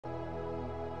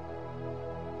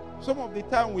Some of the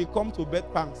time we come to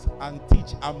bed banks and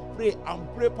teach and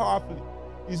pray powerfully.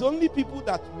 It's only people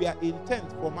that we are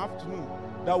intent from afternoon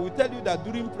that will tell you that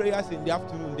during prayers in the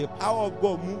afternoon, the power of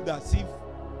God moved as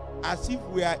if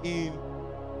we are in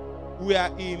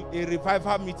a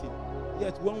revival meeting.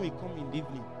 Yet when we come in the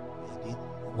evening, we are doing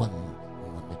one.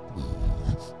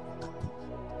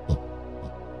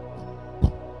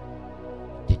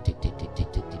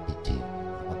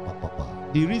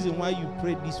 The reason why you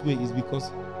pray this way is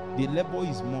because the labor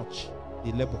is much.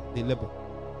 The labor.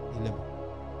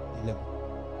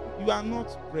 You are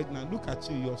not pregnant. Look at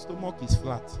you. Your stomach is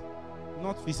flat.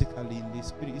 Not physically, in the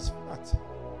spirit. It's flat.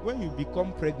 When you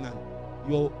become pregnant,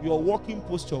 your walking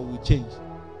posture will change.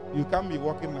 You can't be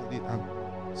walking like this. And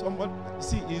somebody,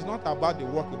 see, it's not about the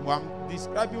walking. I'm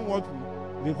describing what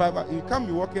revival. You can't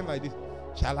be walking like this.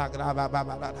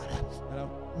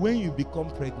 When you become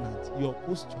pregnant, your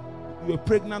posture, you're a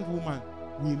pregnant woman,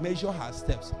 we measure her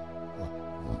steps.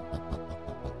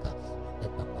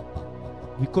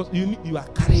 Because you are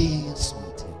carrying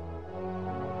something.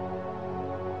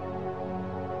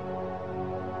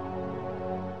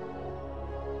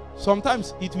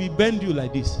 Sometimes it will bend you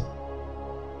like this.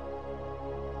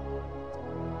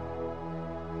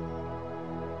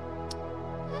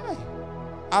 Hey,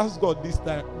 ask God this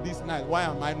night, why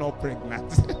am I not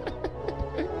pregnant?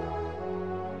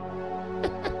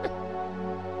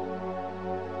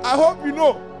 I hope you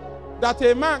know that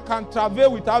a man can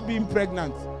travail without being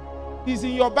pregnant. It's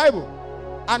in your Bible.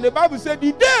 And the Bible said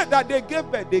the day that they gave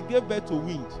birth to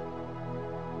wind.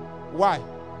 Why?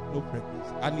 No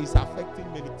pregnancy. And it's affecting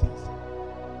many things.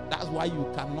 That's why you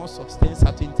cannot sustain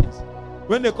certain things.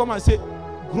 When they come and say,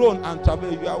 groan and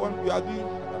travail, you are doing.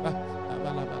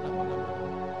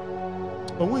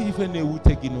 But when even they will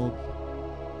take it over,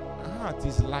 my heart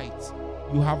is light.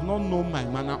 You have not known my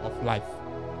manner of life.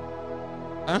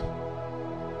 Huh?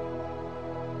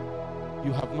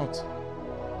 You have not.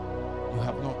 You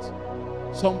have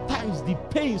not. Sometimes the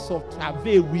pains of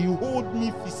travail will hold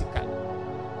me physically.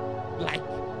 Like,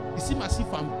 it seems as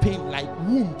if I'm pain, like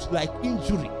wound, like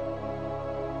injury.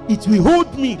 It will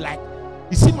hold me like,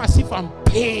 it seems as if I'm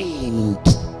pained.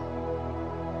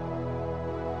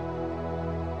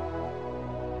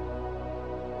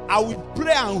 I will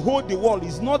pray and hold the wall.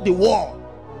 It's not the wall.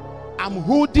 I'm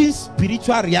holding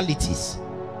spiritual realities.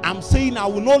 I'm saying I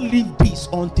will not leave this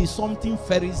until something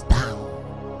ferries down.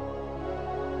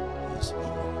 Use me,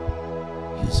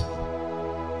 Lord. Use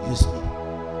me. Use me.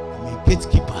 I'm a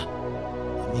gatekeeper.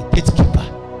 I'm a gatekeeper.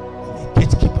 I'm a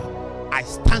gatekeeper. I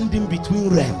stand in between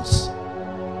realms.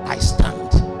 I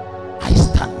stand. I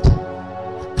stand.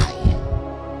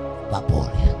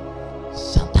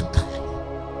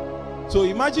 So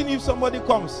imagine if somebody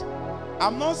comes.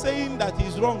 I'm not saying that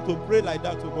it's wrong to pray like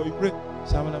that, but you pray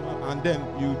and then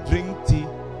you drink tea.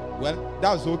 Well,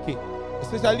 that's okay.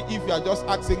 Especially if you are just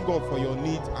asking God for your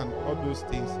needs and all those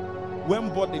things. When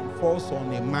burden falls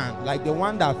on a man, like the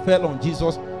one that fell on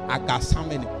Jesus at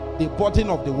Gethsemane, the burden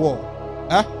of the world.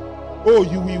 Oh,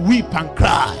 you will weep and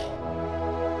cry.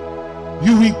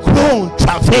 You will groan,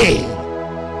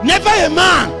 travail. Never a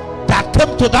man that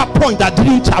came to that point that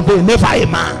didn't travail. Never a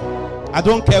man. I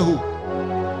don't care who.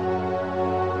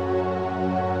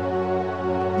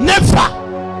 Never.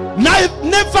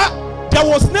 There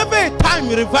was never a time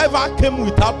revival came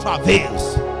without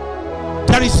travails.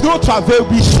 There is no travail.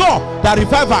 Be sure that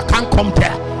revival can't come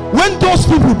there. When those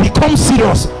people become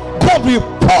serious, God will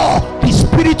pour the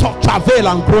spirit of travail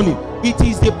and groaning. It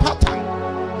is the pattern.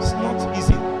 It's not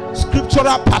easy.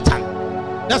 Scriptural pattern.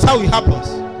 That's how it happens.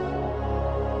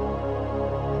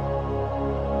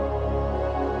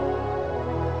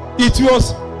 It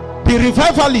was the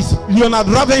revivalist Leonard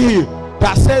Ravenhill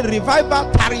that said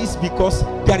revival tarries because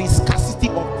there is scarcity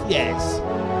of tears.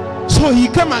 So he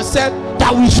came and said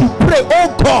that we should pray,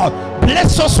 oh God,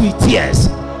 bless us with tears.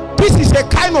 This is a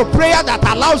kind of prayer that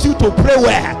allows you to pray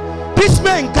well. These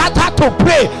men gathered to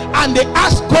pray and they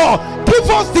asked God, give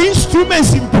us the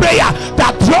instruments in prayer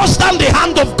that draws down the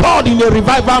hand of God in a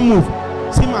revival move.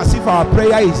 Seems as if our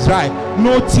prayer is dry.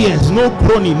 No tears, no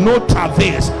groaning, no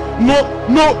travails, no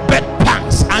bed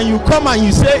pangs. And you come and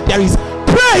you say there is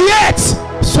pray yet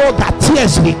so that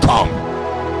tears will come.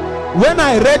 When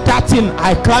I read that thing,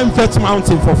 I climbed that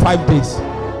mountain for 5 days.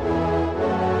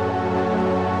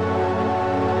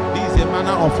 This is a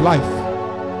manner of life.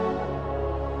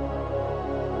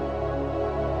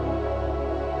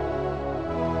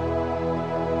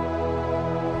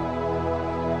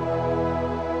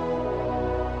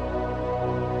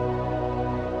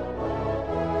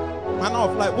 Manner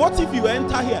of life. What if you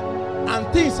enter here and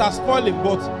things are spoiling,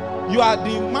 but you are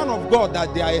the man of God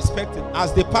that they are expecting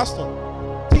as the pastor?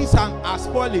 things are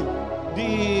spoiling.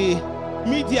 The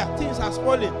media, things are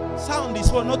spoiling. Sound is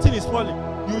spoiling, nothing is spoiling.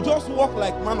 You just walk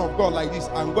like man of God like this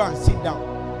and go and sit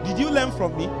down. Did you learn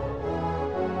from me?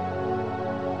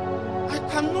 I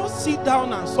cannot sit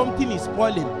down and something is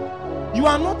spoiling. You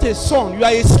are not a son, you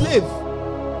are a slave.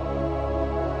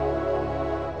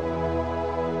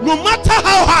 No matter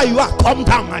how high you are, come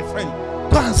down, my friend.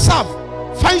 Go and serve.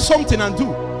 Find something and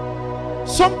do.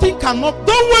 Something cannot.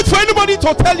 Don't wait for anybody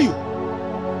to tell you.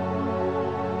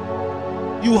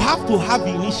 You have to have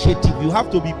initiative. You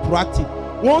have to be proactive.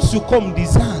 Once you come,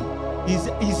 design.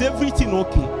 Is everything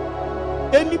okay?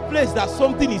 Any place that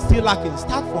something is still lacking,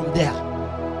 start from there.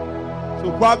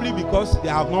 So probably because they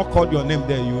have not called your name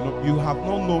there, you have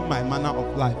not known my manner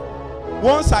of life.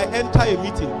 Once I enter a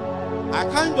meeting, I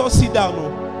can't just sit down. No.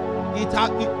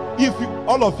 If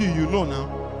all of you know now,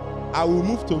 I will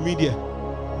move to media,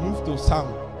 move to sound,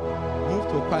 move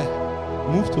to choir,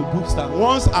 move to bookstand.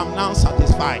 Once I'm now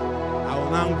satisfied, I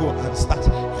will now go and start.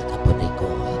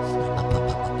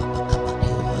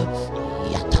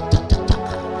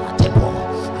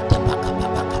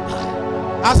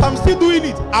 As I'm still doing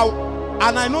it,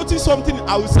 and I notice something,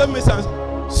 I will send message.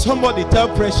 Somebody tell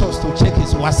Precious to check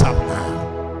his WhatsApp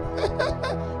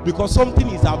now. Because something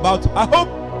is about to. I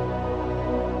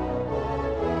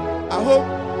hope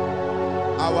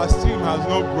our stream has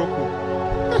not broken.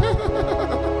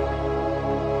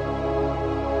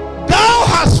 Thou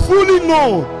hast fully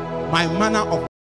known my manner of